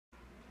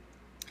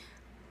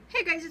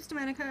Hey guys, it's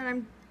Domenica, and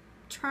I'm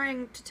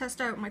trying to test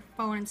out my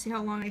phone and see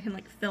how long I can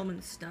like film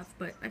and stuff,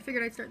 but I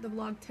figured I'd start the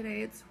vlog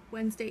today. It's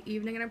Wednesday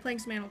evening and I'm playing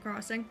some Animal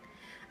Crossing.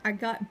 I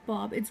got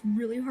Bob. It's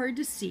really hard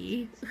to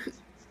see.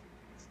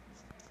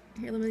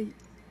 Here, let me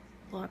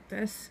block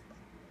this.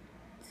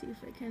 See if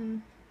I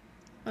can...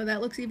 Oh,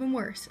 that looks even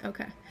worse.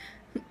 Okay.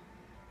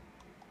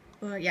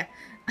 Well, yeah.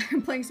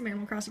 I'm playing some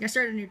Animal Crossing. I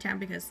started a new town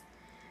because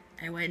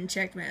I went and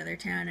checked my other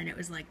town and it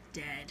was like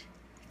dead.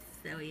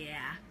 So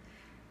yeah.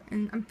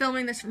 And I'm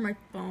filming this from my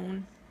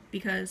phone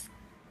because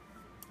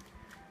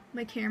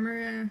my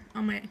camera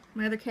on my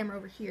other camera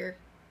over here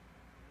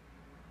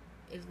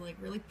is like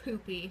really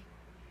poopy.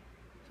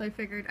 So I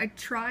figured I'd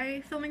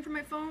try filming from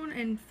my phone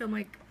and film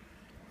like,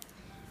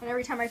 and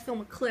every time I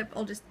film a clip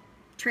I'll just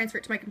transfer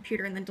it to my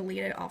computer and then delete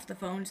it off the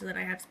phone so that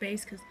I have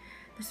space, because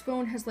this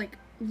phone has like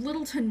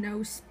little to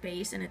no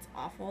space and it's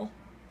awful.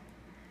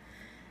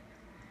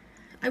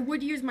 I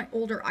would use my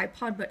older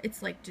iPod, but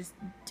it's like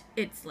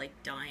it's like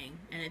dying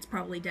and it's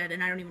probably dead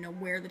and I don't even know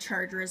where the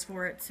charger is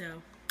for it,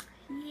 so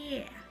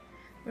yeah.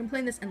 I'm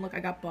playing this and look, I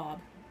got Bob.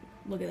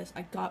 Look at this,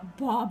 I got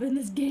Bob in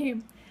this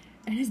game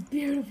and it's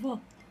beautiful.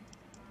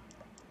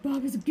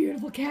 Bob is a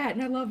beautiful cat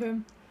and I love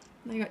him.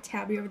 And I got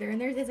Tabby over there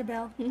and there's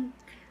Isabel.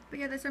 But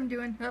yeah, that's what I'm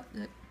doing. Oh,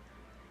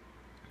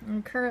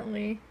 I'm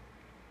currently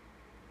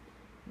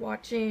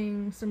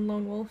watching some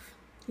Lone Wolf.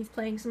 He's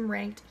playing some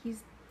ranked.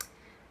 He's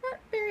not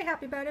very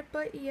happy about it,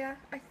 but yeah,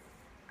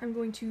 I'm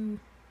going to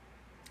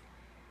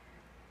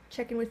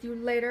check in with you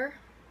later,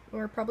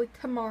 or probably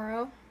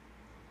tomorrow.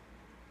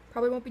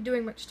 Probably won't be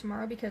doing much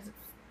tomorrow because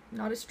it's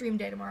not a stream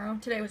day tomorrow.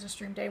 Today was a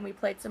stream day and we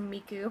played some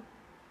Miku.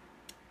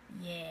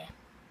 Yeah.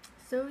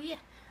 So yeah,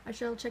 I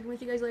shall check in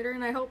with you guys later,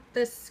 and I hope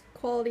this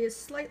quality is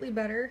slightly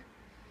better.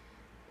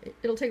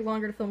 It'll take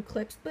longer to film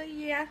clips, but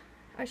yeah,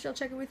 I shall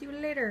check in with you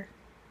later.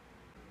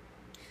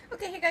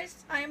 Okay, hey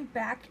guys, I am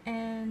back,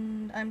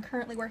 and I'm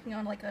currently working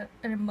on like an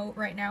emote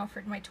right now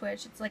for my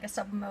Twitch. It's like a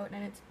sub emote,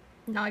 and it's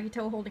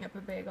Nagito holding up a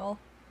bagel.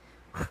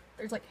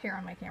 There's like hair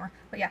on my camera,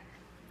 but yeah,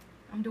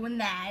 I'm doing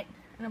that,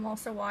 and I'm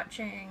also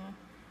watching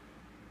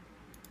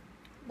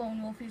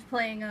Lone Wolf. He's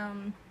playing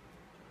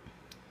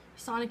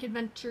Sonic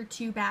Adventure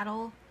 2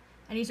 Battle,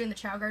 and he's doing the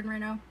Chow Garden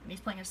right now, and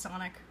he's playing as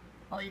Sonic.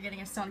 All you're getting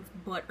is Sonic's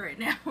butt right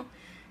now,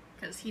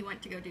 because he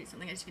went to go do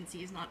something. As you can see,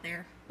 he's not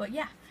there, but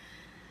yeah.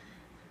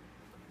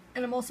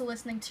 And I'm also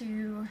listening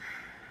to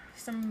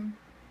some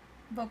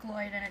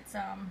Vocaloid, and it's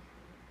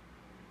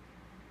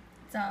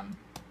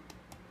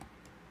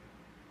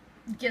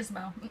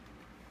Gizmo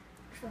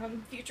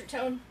from Future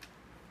Tone.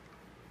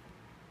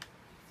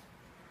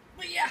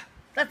 But yeah,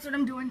 that's what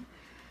I'm doing.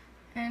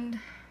 And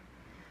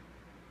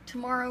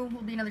tomorrow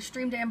will be another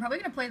stream day. I'm probably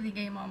gonna play the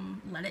game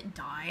Let It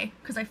Die,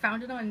 because I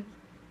found it on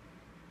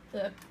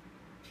the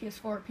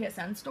PS4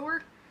 PSN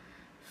store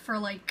for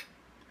like,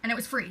 and it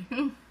was free.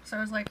 So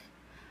I was like,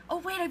 oh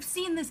wait, I've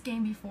seen this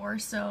game before,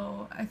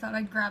 so I thought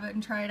I'd grab it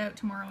and try it out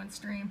tomorrow on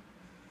stream.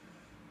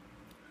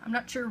 I'm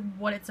not sure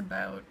what it's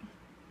about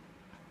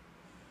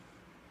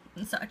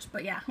and such,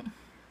 but yeah.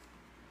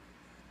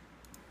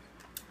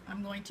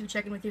 I'm going to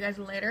check in with you guys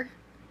later.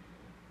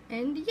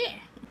 And yeah.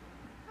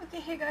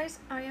 Okay, hey guys,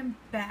 I am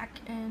back,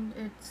 and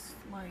it's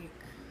like, you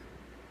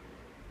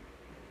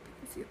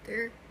can see it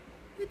there,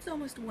 it's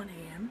almost 1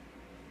 a.m.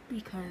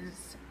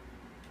 because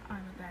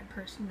I'm a bad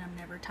person and I'm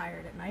never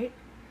tired at night.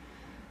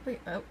 Wait,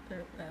 oh,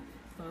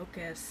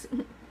 focus.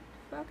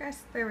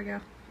 Focus, there we go.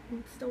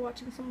 I'm still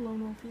watching some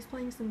Lone Wolf. He's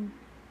playing some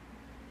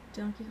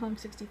Donkey Kong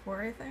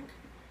 64, I think.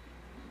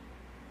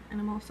 And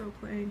I'm also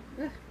playing,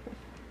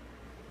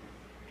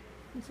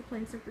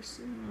 some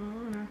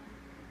Persona.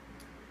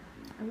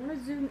 I want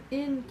to zoom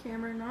in,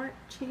 camera, not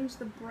change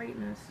the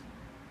brightness.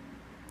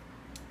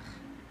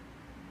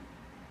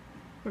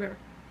 Whatever.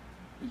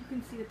 You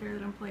can see it there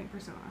that I'm playing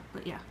Persona,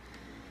 but yeah.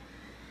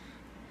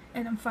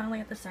 And I'm finally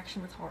at the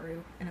section with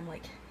Herro, and I'm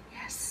like,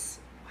 yes,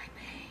 my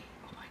May.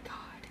 Oh my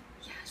god,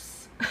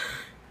 yes.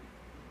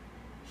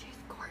 She's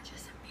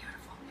gorgeous and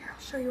beautiful. Here,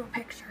 I'll show you a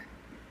picture.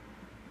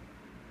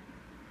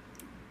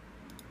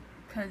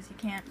 Because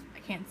I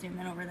can't zoom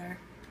in over there.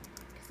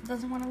 Because it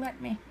doesn't want to let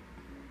me.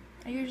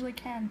 I usually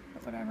can,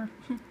 but whatever.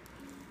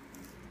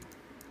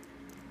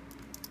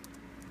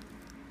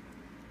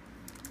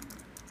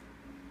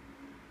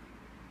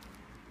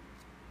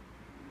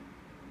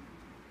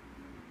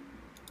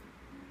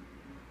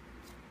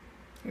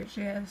 Here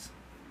she is.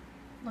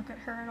 Look at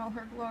her in all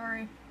her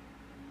glory.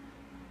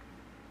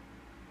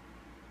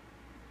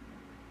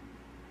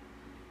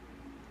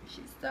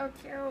 She's so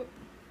cute.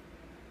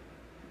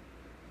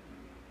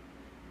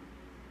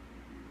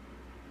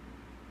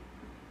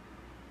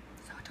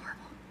 So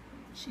adorable.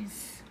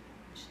 She's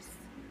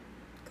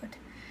good.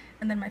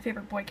 And then my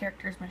favorite boy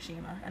character is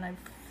Mishima, and I've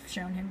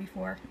shown him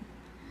before.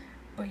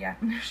 But yeah,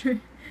 I'm gonna show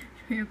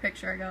you a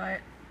picture I got.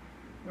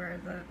 Where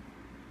is it?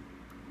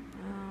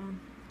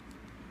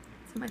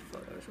 It's in my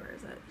photos. Where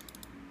is it?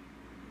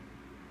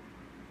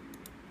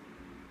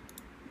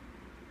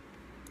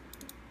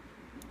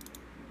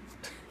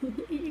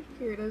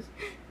 Here it is.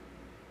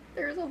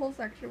 There's a whole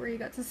section where you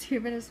got to see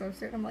him in his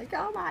swimsuit, and I'm like,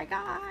 oh my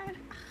god,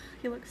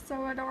 he looks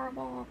so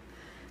adorable.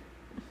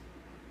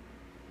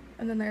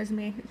 And then there's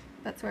me.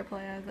 That's who I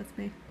play as. That's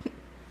me.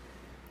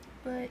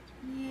 But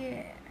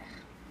yeah.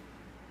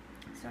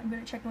 So I'm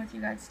gonna check in with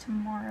you guys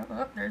tomorrow.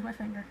 Oh, there's my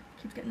finger.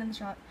 Keeps getting in the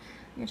shot.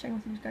 I'm gonna check in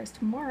with you guys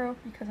tomorrow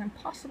because I'm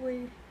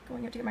possibly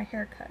going out to get my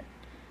hair cut.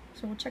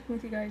 So we'll check in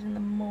with you guys in the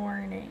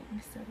morning.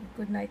 So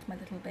good night, my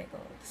little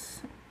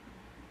bagels.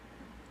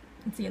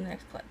 And see you in the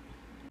next clip.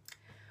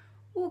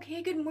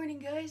 Okay, good morning,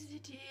 guys.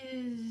 It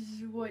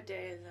is, what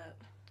day is it?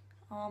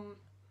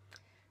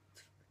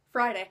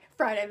 Friday.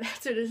 Friday,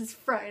 that's what it is,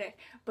 Friday.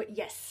 But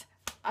yes,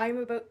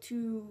 I'm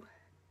currently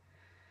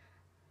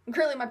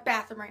in my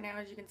bathroom right now,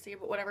 as you can see,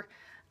 but whatever.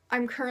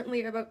 I'm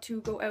currently about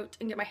to go out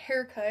and get my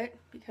hair cut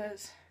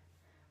because,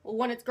 well,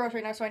 one, it's gross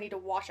right now, so I need to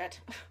wash it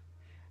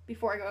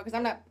before I go, because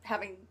I'm not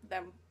having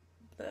the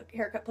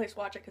haircut place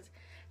wash it, because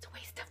it's a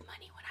waste of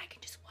money when I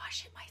can just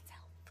wash it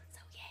myself. So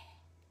yeah.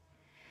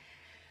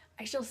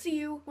 I shall see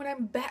you when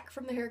I'm back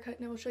from the haircut,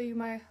 and I will show you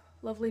my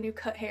lovely new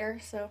cut hair.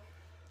 So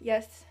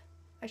yes,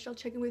 I shall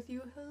check in with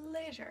you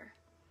later.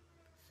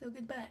 So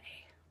goodbye.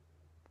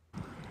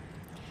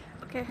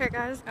 Okay, hey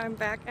guys, I'm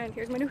back, and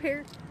here's my new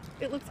hair.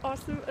 It looks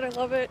awesome, and I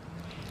love it,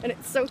 and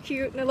it's so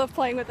cute, and I love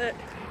playing with it.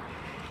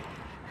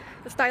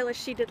 The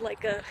stylist, she did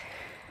like a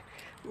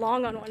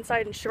long on one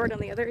side and short on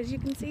the other, as you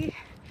can see,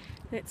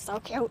 and it's so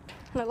cute,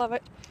 and I love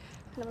it.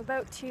 And I'm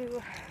about to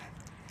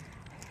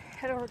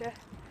head over to,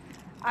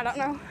 I don't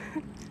know,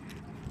 I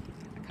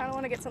kind of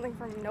want to get something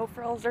from No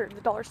Frills or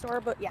the dollar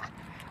store, but yeah,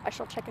 I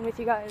shall check in with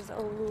you guys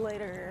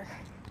later.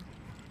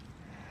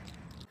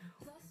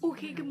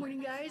 Okay, good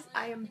morning, guys.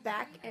 I am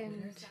back,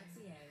 and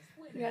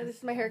yeah, this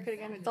is my haircut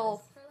again. It's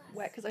all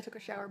wet because I took a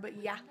shower, but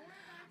yeah,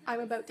 I'm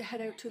about to head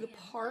out to the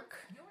park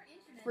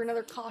for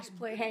another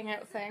cosplay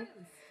hangout thing,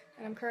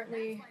 and I'm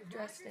currently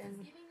dressed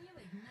in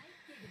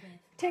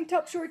tank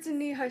top, shorts, and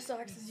knee-high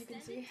socks, as you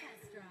can see,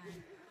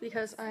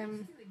 because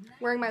I'm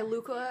wearing my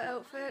Luca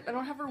outfit. I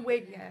don't have her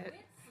wig yet,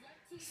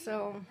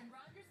 so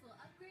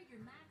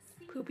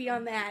poopy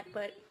on that,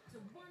 but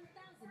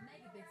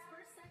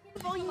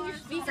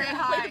Say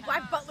hi. The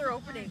Black Butler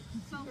opening.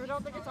 I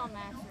don't think it's on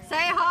Max. Right? Say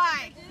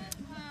hi.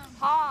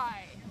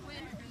 Hi.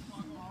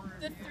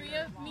 The three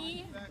of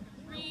me,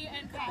 Bree,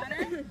 and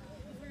Connor.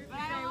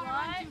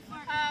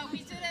 We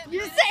did it.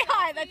 You just say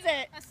hi. That's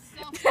it. A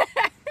selfie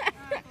photo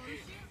shoot.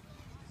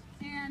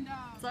 And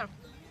So,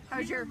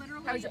 how's your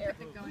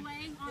picnic going?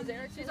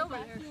 She's over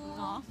here.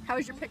 How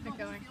is your picnic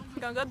going?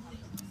 Going good?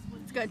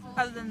 It's good.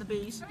 Other than the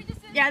bees.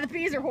 Yeah, the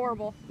bees are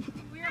horrible.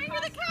 Hey,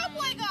 you're the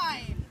cowboy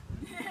guy.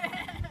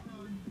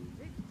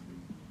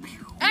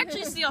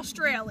 Actually, it's the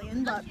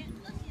Australian, but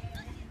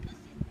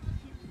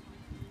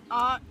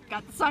Got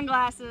the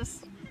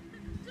sunglasses.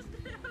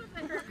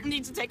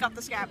 need to take off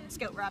the scout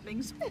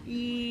wrappings.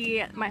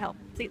 Yeah, might help.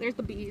 See, there's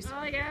the bees.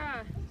 Oh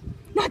yeah.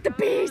 Not the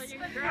bees.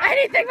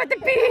 Anything but the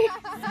bees.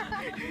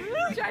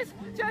 Okay,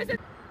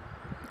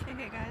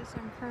 Okay, guys,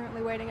 I'm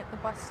currently waiting at the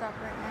bus stop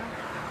right now.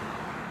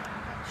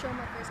 Show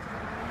my face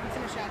because it's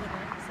in a shadow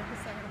there, so he's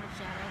second in my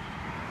shadow.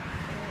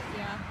 But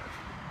yeah.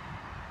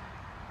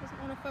 Doesn't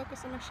want to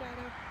focus on my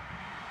shadow.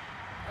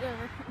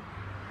 Whatever.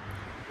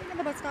 I'm at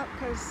the bus stop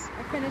because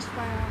I finished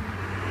my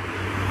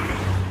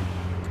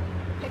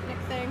picnic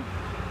thing,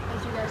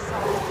 as you guys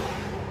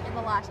saw in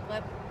the last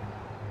clip.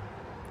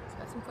 It's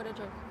got some footage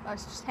of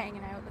us just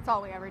hanging out. That's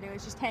all we ever do,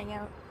 is just hang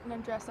out and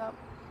then dress up.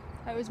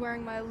 I was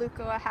wearing my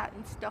Luca hat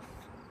and stuff.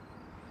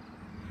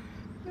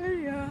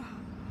 And yeah,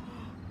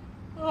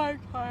 I'm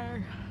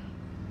tired.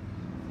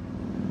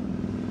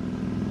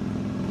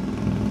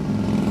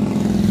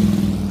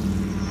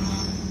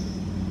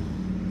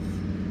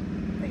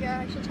 But yeah,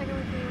 I should check in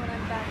with you when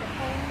I'm back at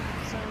home,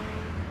 so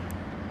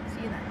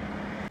see you then.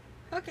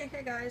 Okay,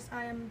 hey guys,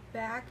 I am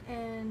back,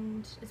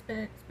 and it's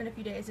been a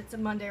few days. It's a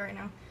Monday right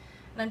now,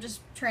 and I'm just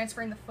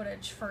transferring the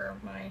footage for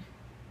my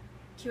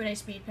Q&A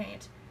speed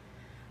paint.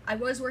 I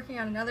was working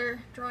on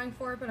another drawing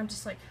for it, but I'm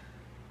just like,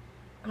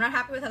 I'm not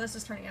happy with how this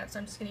is turning out, so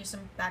I'm just going to use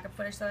some backup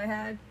footage that I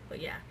had. But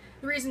yeah,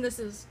 the reason this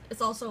is,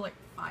 it's also like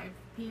 5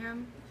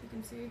 p.m, if you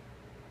can see.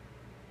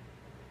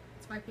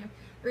 It's 5 p.m.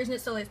 The reason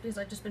it's so late is because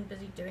I've just been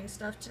busy doing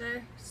stuff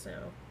today,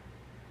 so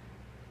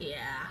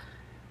yeah.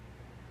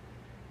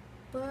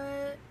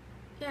 But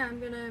yeah, I'm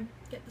going to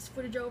get this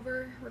footage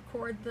over,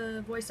 record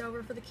the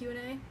voiceover for the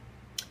Q&A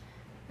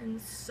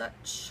and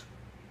such,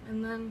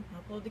 and then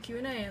upload the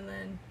Q&A, and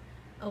then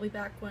I'll be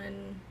back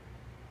when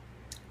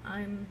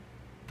I'm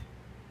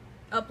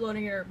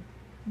uploading it or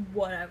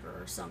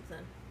whatever or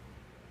something.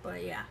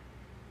 But yeah,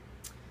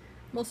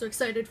 I'm also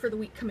excited for the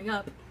week coming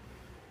up,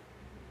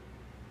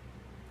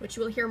 which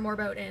you will hear more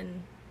about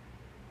in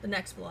the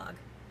next vlog.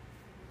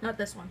 Not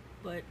this one,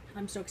 but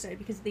I'm so excited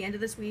because at the end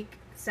of this week,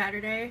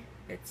 Saturday,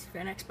 it's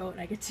Fan Expo, and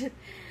I get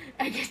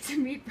to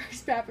meet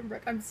Bryce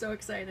Pappenbrook. I'm so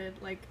excited,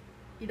 like,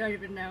 you don't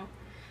even know.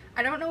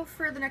 I don't know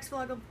for the next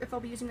vlog if I'll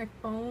be using my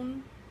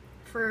phone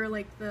for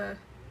like the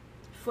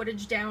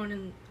footage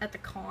down at the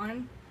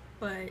con,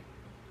 but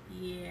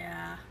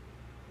yeah,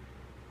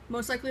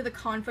 Most likely the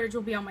con footage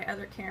will be on my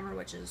other camera,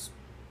 which is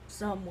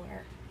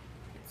somewhere.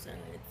 It's down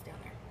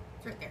there.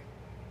 It's right there.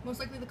 Most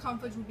likely the con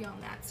footage will be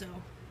on that, so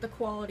the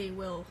quality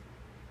will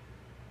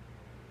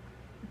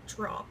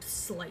drop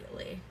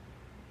slightly.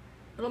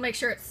 But I'll make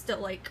sure it's still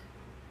like,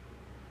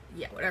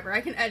 yeah, whatever.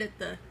 I can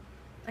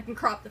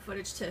crop the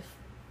footage to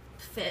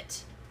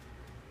fit,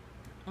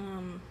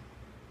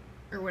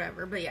 or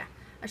whatever. But yeah,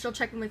 I shall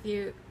check in with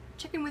you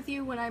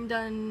when I'm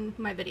done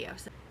my video.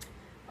 So.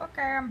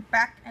 Okay, I'm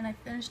back and I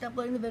finished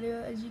uploading the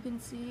video. As you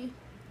can see,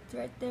 it's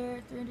right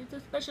there,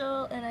 300th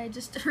special. And I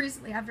just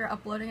recently, after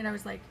uploading it, I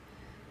was like,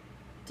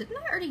 didn't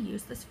I already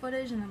use this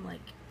footage? And I'm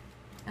like,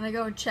 and I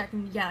go and check,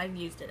 and yeah, I've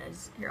used it.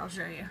 Here, I'll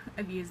show you.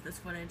 I've used this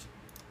footage,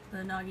 the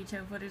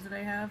Nagito footage that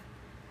I have.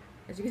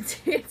 As you can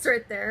see, it's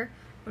right there.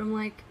 But I'm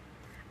like,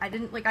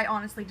 I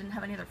honestly didn't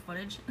have any other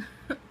footage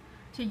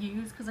to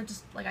use, because I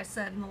just, like I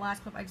said in the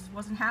last clip, I just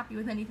wasn't happy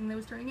with anything that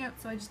was turning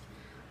out, so I just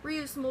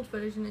reused some old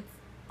footage, and it's,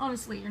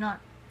 honestly, you're not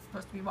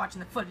supposed to be watching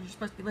the footage, you're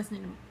supposed to be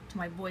listening to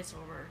my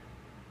voiceover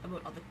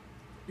about all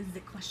the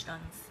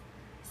questions.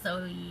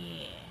 So,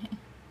 yeah.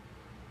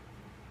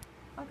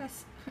 Okay.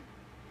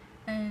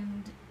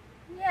 And,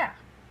 yeah,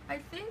 I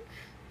think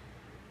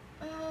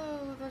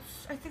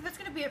that's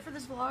gonna be it for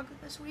this vlog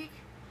this week,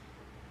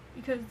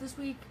 because this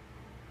week,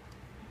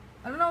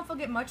 I don't know if I'll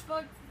get much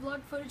vlog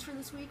footage for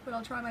this week, but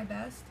I'll try my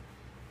best,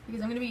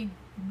 because I'm going to be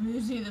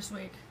busy this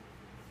week,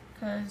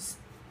 because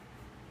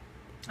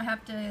I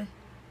have to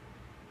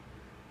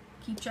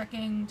keep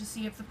checking to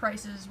see if the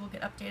prices will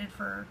get updated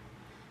for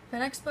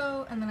Fan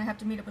Expo, and then I have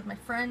to meet up with my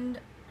friend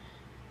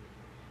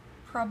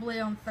probably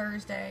on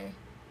Thursday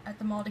at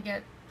the mall to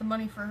get the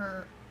money for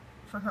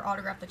her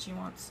autograph that she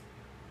wants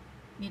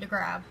me to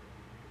grab.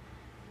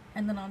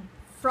 And then on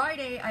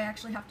Friday, I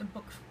actually have to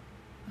book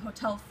a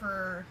hotel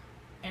for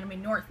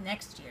Anime North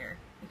next year,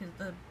 because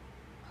the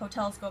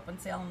hotels go up on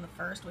sale on the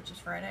 1st, which is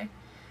Friday.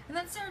 And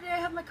then Saturday I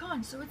have my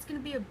con, so it's going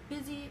to be a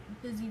busy,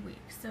 busy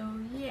week. So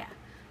yeah,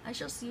 I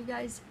shall see you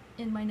guys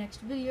in my next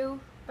video.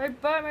 Bye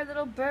bye, my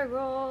little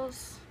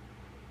bagels.